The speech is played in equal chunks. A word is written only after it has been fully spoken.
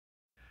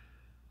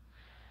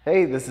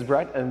Hey, this is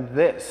Brett, and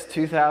this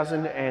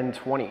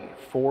 2020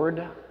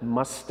 Ford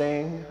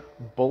Mustang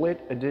Bullitt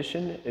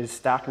Edition is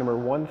stock number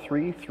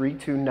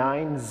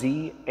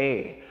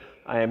 13329ZA.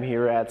 I am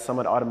here at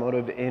Summit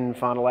Automotive in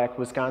Fond du Lac,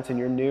 Wisconsin,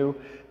 your new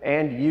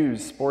and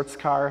used sports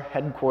car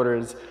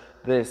headquarters.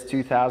 This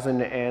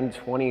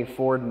 2020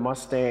 Ford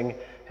Mustang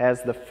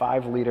has the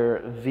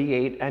 5-liter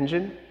V8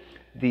 engine.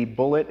 The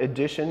Bullitt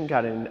Edition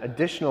got an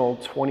additional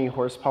 20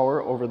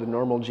 horsepower over the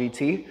normal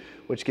GT,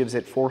 which gives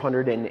it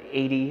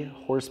 480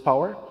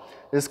 horsepower.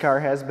 This car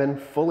has been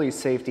fully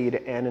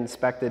safetied and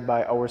inspected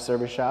by our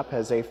service shop,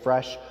 has a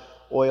fresh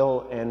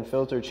oil and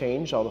filter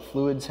change. All the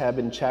fluids have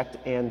been checked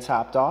and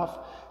topped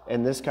off,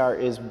 and this car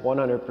is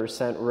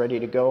 100% ready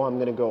to go. I'm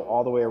gonna go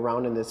all the way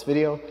around in this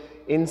video.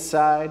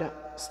 Inside,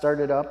 start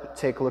it up,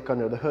 take a look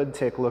under the hood,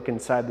 take a look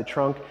inside the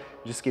trunk,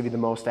 just give you the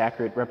most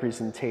accurate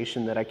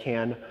representation that I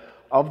can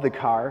of the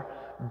car.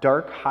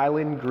 Dark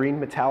Highland green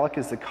metallic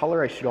is the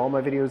color. I shoot all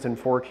my videos in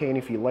 4K, and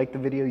if you like the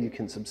video, you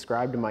can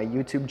subscribe to my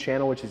YouTube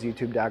channel, which is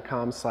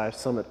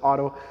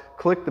youtube.com/summitauto.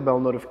 Click the bell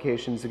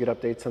notifications to get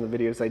updates on the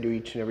videos I do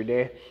each and every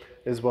day,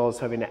 as well as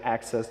having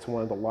access to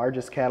one of the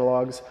largest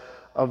catalogs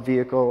of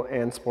vehicle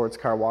and sports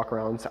car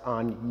walkarounds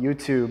on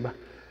YouTube.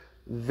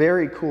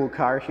 Very cool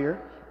car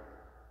here.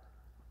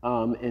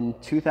 In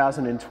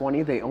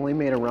 2020, they only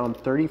made around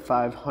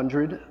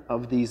 3,500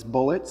 of these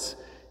Bullits.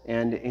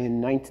 And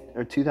in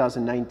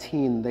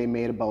 2019, they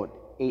made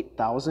about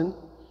 8,000.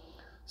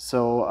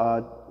 So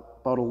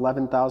about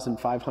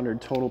 11,500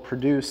 total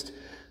produced.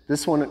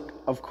 This one,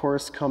 of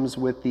course, comes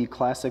with the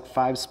classic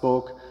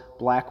 5-spoke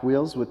black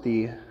wheels with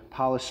the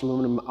polished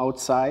aluminum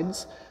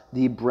outsides,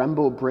 the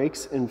Brembo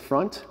brakes in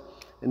front,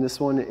 and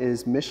this one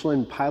is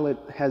Michelin Pilot,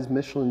 has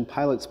Michelin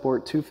Pilot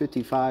Sport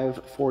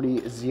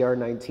 255/40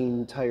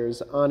 ZR19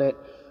 tires on it.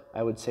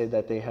 I would say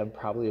that they have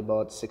probably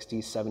about 60,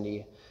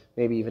 70,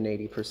 maybe even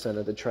 80%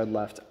 of the tread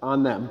left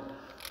on them.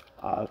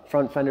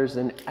 Front fender's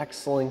in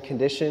excellent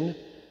condition.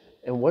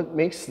 And what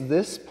makes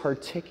this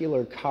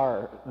particular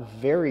car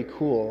very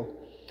cool,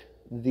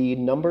 the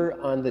number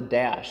on the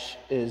dash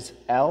is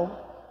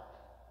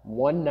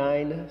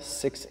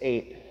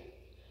L1968.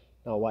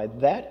 Now why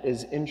that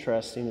is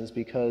interesting is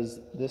because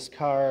this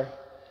car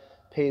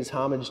pays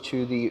homage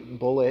to the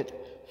Bullitt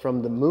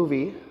from the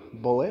movie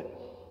Bullitt,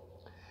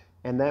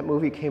 and that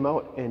movie came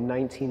out in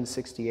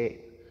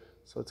 1968.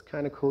 So it's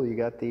kind of cool. You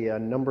got the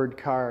numbered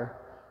car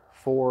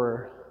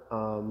for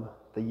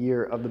the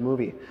year of the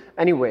movie.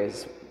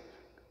 Anyways,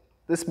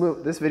 this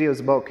video is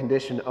about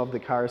condition of the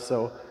car,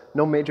 so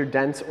no major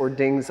dents or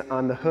dings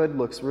on the hood.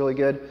 Looks really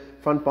good.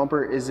 Front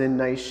bumper is in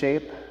nice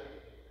shape.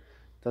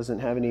 Doesn't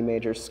have any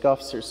major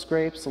scuffs or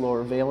scrapes.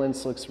 Lower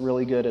valence looks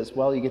really good as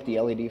well. You get the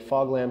LED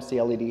fog lamps,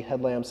 the LED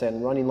headlamps,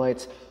 and running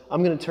lights.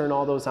 I'm going to turn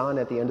all those on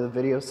at the end of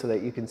the video so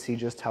that you can see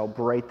just how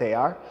bright they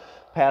are.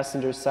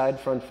 Passenger side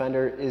front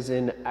fender is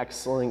in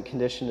excellent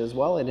condition as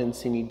well. I didn't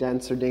see any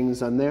dents or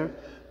dings on there.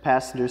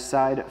 Passenger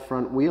side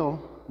front wheel,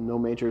 no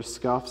major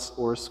scuffs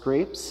or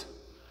scrapes.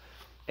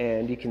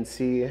 And you can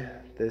see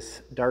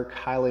this dark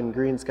Highland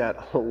green's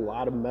got a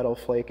lot of metal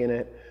flake in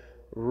it.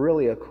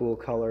 Really a cool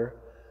color.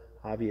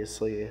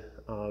 Obviously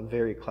a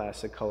very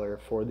classic color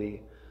for the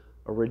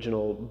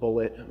original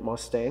Bullitt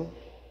Mustang.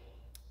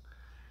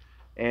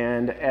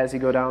 And as you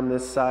go down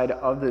this side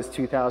of this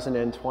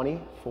 2020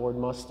 Ford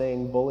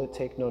Mustang Bullitt,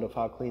 take note of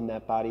how clean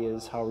that body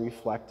is, how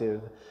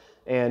reflective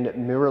and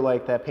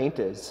mirror-like that paint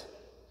is.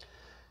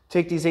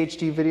 Take these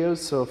HD videos,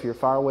 so if you're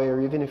far away or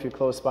even if you're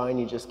close by and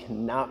you just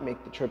cannot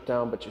make the trip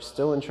down, but you're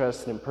still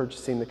interested in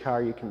purchasing the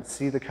car, you can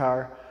see the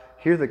car,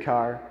 hear the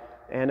car,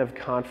 and have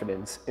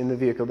confidence in the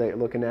vehicle that you're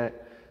looking at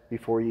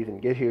before you even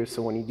get here.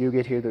 So when you do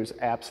get here, there's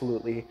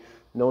absolutely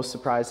no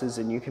surprises,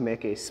 and you can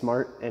make a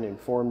smart and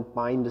informed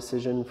buying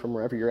decision from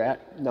wherever you're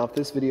at. Now, if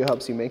this video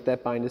helps you make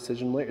that buying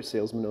decision, let your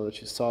salesman know that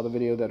you saw the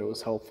video, that it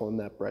was helpful, and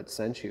that Brett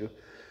sent you.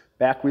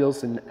 Back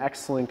wheels in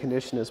excellent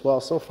condition as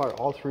well. So far,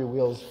 all 3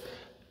 wheels,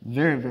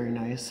 very, very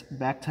nice.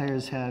 Back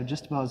tires have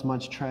just about as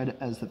much tread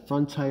as the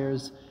front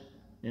tires,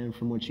 and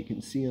from what you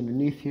can see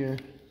underneath here,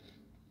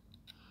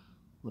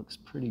 looks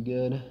pretty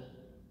good.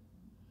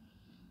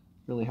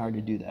 Really hard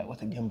to do that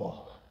with a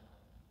gimbal.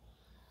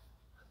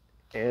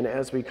 And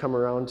as we come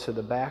around to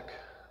the back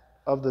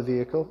of the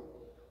vehicle,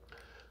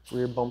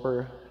 rear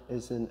bumper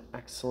is in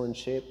excellent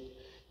shape.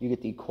 You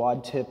get the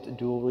quad-tipped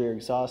dual rear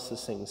exhaust.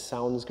 This thing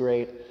sounds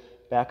great.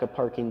 Backup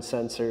parking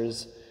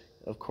sensors.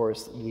 Of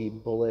course, the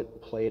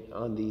Bullitt plate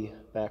on the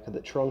back of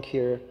the trunk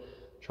here.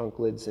 Trunk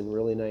lid's in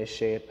really nice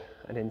shape.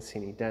 I didn't see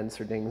any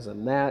dents or dings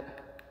on that.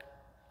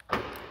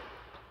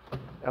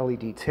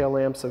 LED tail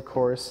lamps, of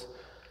course.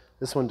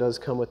 This one does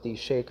come with the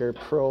Shaker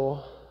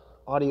Pro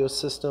audio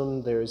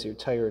system. There's your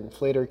tire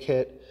inflator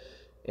kit,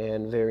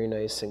 and very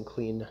nice and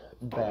clean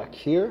back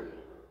here.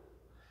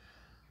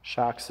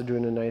 Shocks are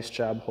doing a nice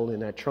job holding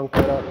that trunk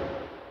lid up.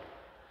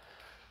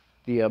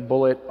 The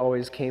Bullitt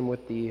always came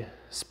with the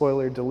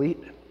spoiler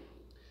delete.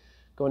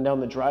 Going down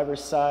the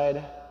driver's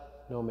side,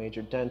 no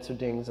major dents or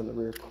dings on the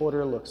rear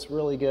quarter, looks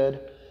really good.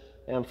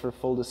 And for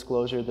full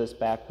disclosure, this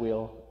back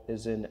wheel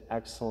is in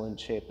excellent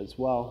shape as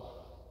well.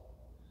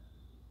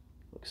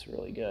 Looks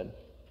really good.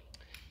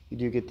 You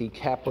do get the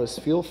capless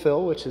fuel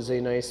fill, which is a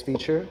nice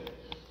feature.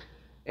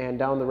 And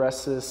down the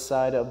rest of this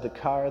side of the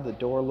car, the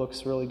door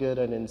looks really good.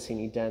 I didn't see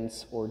any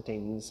dents or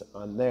dings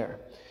on there.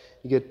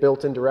 You get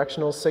built-in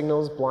directional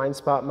signals, blind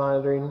spot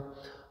monitoring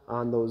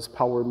on those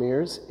power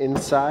mirrors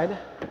inside.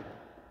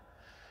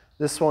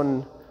 This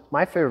one,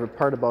 my favorite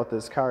part about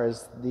this car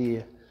is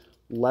the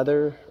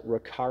leather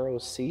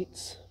Recaro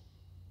seats.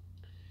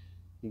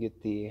 You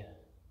get the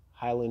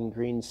Highland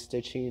green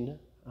stitching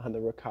on the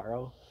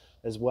Recaro,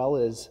 as well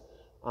as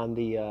on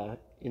the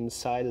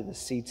inside of the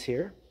seats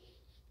here.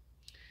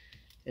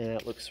 And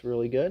that looks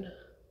really good.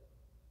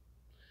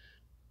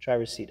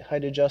 Driver's seat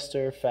height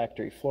adjuster,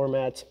 factory floor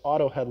mats,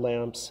 auto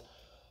headlamps,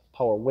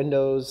 power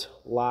windows,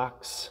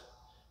 locks,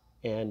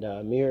 and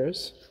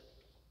mirrors.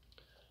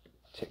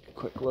 Take a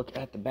quick look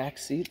at the back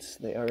seats.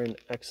 They are in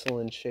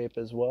excellent shape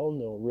as well.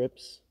 No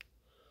rips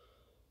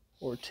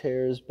or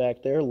tears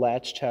back there.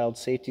 Latch child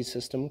safety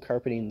system.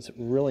 Carpeting's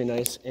really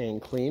nice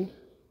and clean.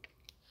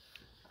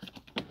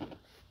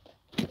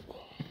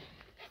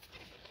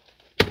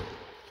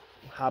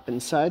 Hop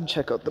inside,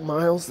 check out the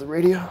miles, the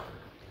radio,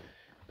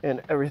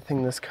 and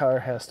everything this car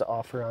has to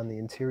offer on the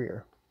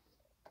interior.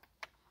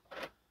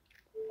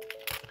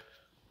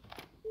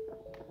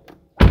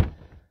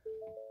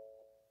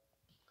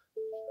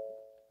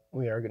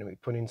 We are going to be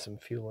putting some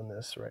fuel in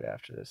this right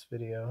after this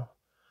video.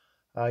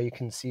 You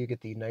can see you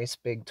get the nice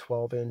big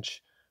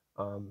 12-inch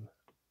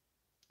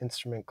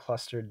instrument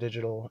cluster,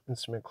 digital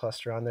instrument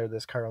cluster on there.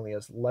 This car only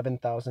has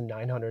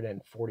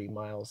 11,940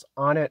 miles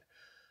on it.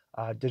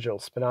 Digital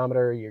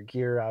speedometer, your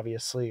gear,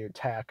 obviously, your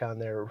tack on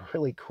there,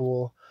 really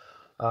cool.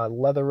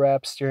 Leather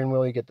wrap steering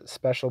wheel, you get the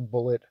special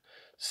Bullitt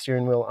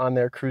steering wheel on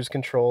there, cruise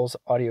controls,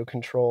 audio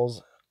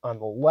controls on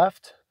the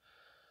left,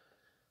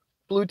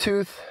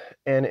 Bluetooth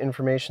and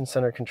information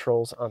center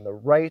controls on the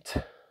right.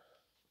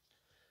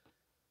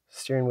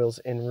 Steering wheel's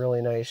in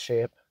really nice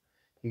shape.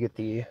 You get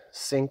the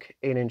Sync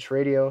 8-inch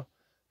radio,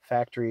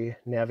 factory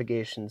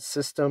navigation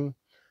system.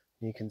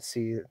 You can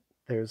see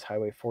there's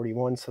Highway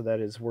 41, so that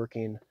is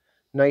working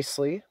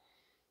nicely.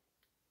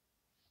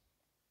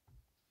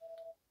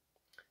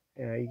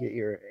 You get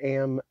your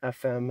AM,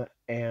 FM,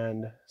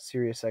 and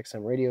Sirius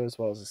XM radio, as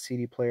well as a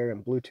CD player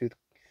and Bluetooth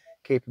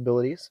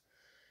capabilities.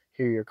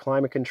 Here are your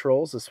climate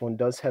controls. This one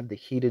does have the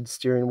heated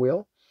steering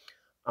wheel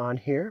on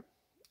here,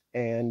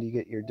 and you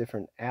get your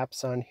different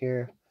apps on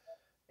here,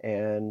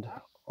 and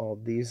all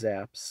these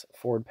apps.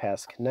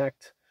 FordPass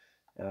Connect,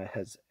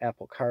 has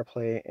Apple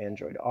CarPlay,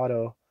 Android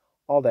Auto,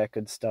 all that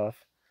good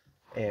stuff.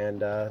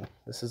 And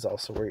this is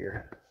also where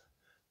your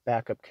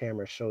backup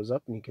camera shows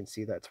up, and you can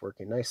see that's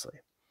working nicely.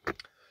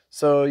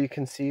 So you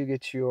can see you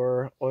get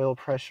your oil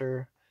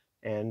pressure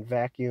and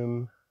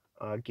vacuum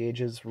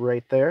gauges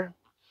right there.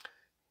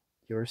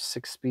 Your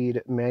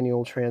 6-speed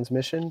manual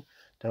transmission.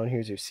 Down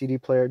here's your CD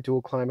player,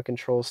 dual climate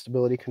control,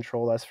 stability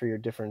control. That's for your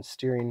different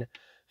steering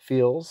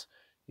feels.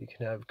 You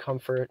can have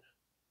comfort,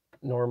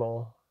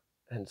 normal,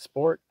 and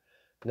sport.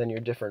 And then your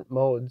different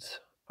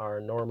modes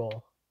are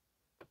normal,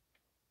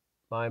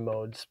 my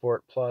mode,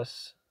 Sport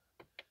Plus,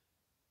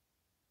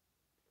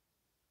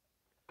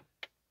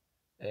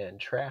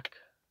 and Track,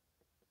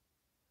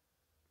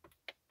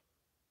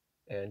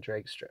 and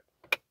Drag Strip.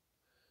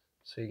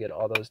 So you get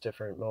all those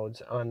different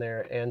modes on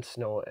there, and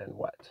snow and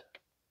wet.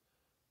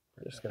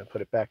 We're just going to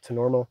put it back to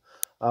normal.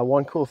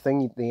 One cool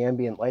thing, the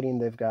ambient lighting,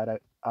 they've got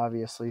it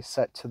obviously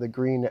set to the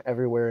green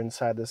everywhere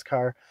inside this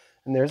car.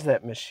 And there's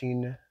that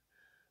machine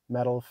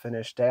metal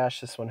finish dash.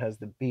 This one has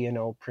the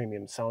B&O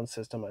premium sound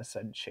system. I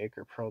said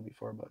Shaker Pro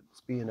before, but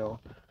it's B&O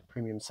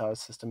premium sound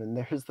system. And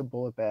there's the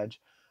Bullitt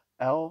badge,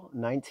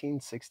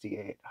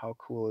 L1968. How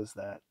cool is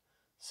that?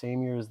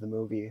 Same year as the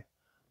movie.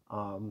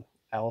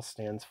 L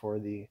stands for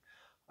the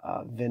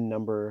VIN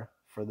number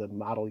for the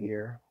model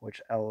year,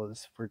 which L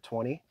is for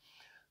 20.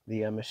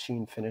 The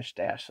machine finish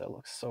dash, that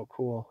looks so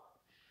cool.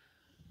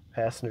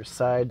 Passenger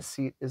side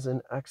seat is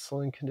in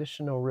excellent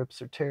condition, no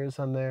rips or tears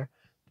on there.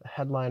 The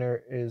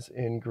headliner is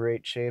in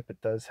great shape. It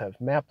does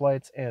have map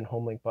lights and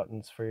Homelink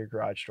buttons for your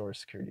garage door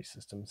security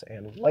systems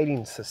and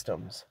lighting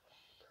systems.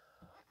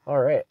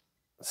 All right,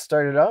 let's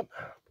start it up,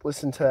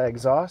 listen to that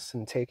exhaust,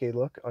 and take a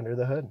look under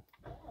the hood.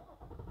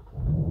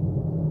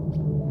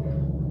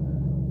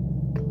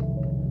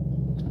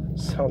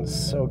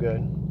 Sounds so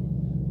good.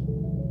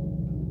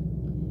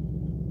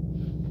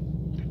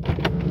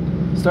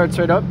 Starts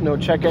right up, no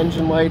check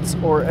engine lights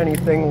or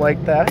anything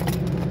like that.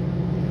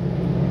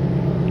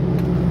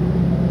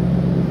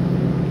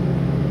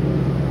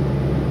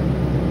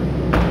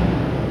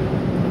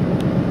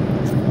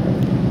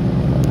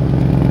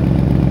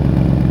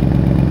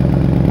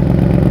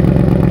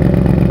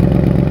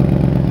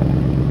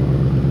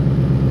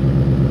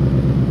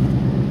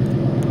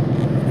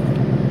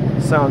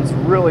 Sounds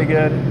really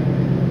good.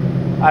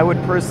 I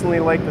would personally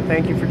like to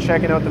thank you for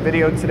checking out the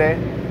video today.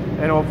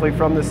 And hopefully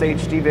from this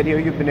HD video,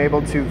 you've been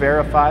able to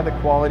verify the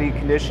quality,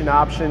 condition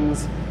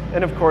options,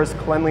 and of course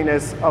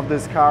cleanliness of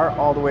this car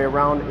all the way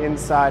around,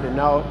 inside and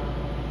out.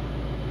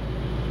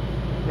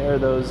 There are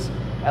those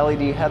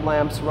LED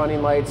headlamps,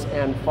 running lights,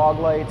 and fog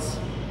lights.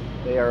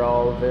 They are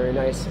all very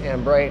nice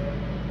and bright.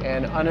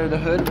 And under the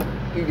hood,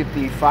 you get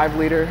the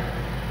 5-liter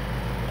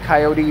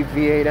Coyote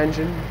V8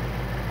 engine.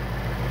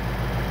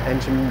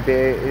 Engine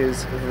bay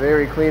is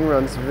very clean,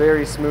 runs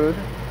very smooth.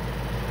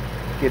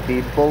 Get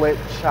the Bullitt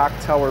shock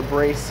tower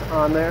brace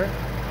on there.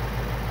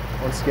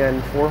 Once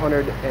again,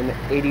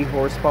 480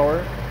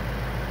 horsepower.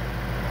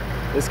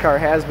 This car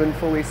has been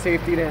fully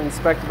safetied and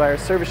inspected by our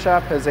service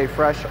shop, has a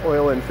fresh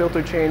oil and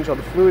filter change. All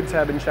the fluids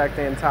have been checked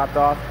and topped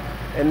off,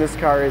 and this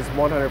car is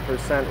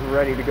 100%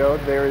 ready to go.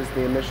 There is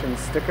the emissions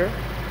sticker.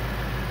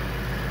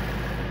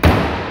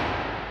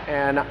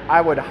 And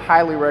I would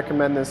highly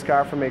recommend this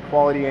car from a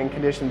quality and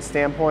condition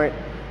standpoint.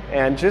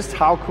 And just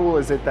how cool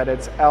is it that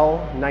it's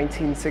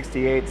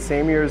L.1968,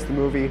 same year as the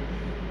movie,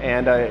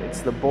 and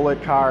it's the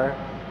Bullitt car,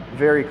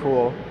 very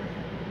cool.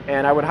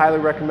 And I would highly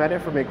recommend it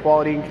from a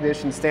quality and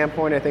condition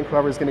standpoint. I think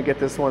whoever's going to get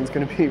this one's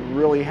going to be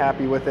really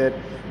happy with it.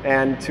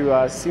 And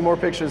to see more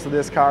pictures of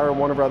this car or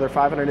one of our other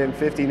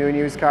 550 new and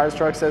used cars,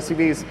 trucks,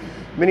 SUVs,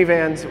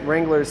 minivans,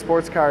 Wranglers,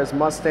 sports cars,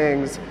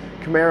 Mustangs,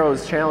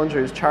 Camaros,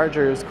 Challengers,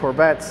 Chargers,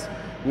 Corvettes,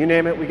 you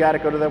name it, we got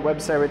it. Go to that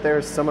website right there,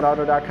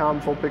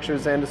 summitauto.com. Full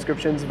pictures and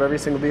descriptions of every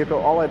single vehicle,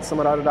 all at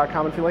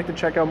summitauto.com. If you'd like to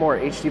check out more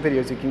HD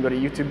videos, you can go to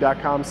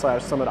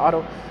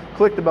youtube.com/summitauto.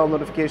 Click the bell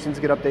notifications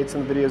to get updates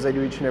on the videos I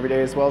do each and every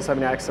day, as well as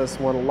having access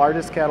to one of the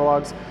largest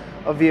catalogs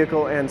of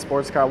vehicle and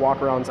sports car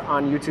walkarounds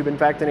on YouTube. In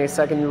fact, in a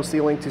second, you'll see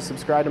a link to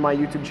subscribe to my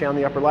YouTube channel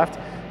in the upper left,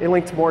 a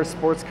link to more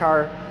sports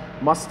car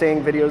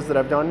Mustang videos that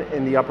I've done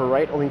in the upper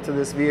right, a link to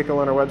this vehicle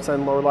on our website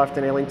in the lower left,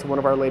 and a link to one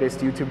of our latest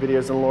YouTube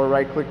videos in the lower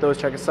right. Click those,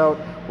 check us out.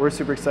 We're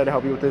super excited to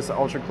help you with this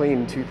ultra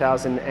clean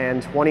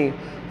 2020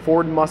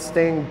 Ford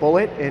Mustang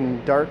Bullitt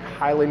in dark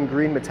Highland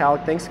green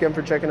metallic. Thanks again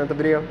for checking out the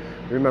video.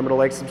 Remember to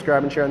like,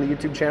 subscribe, and share on the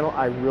YouTube channel.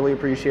 I really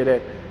appreciate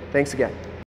it. Thanks again.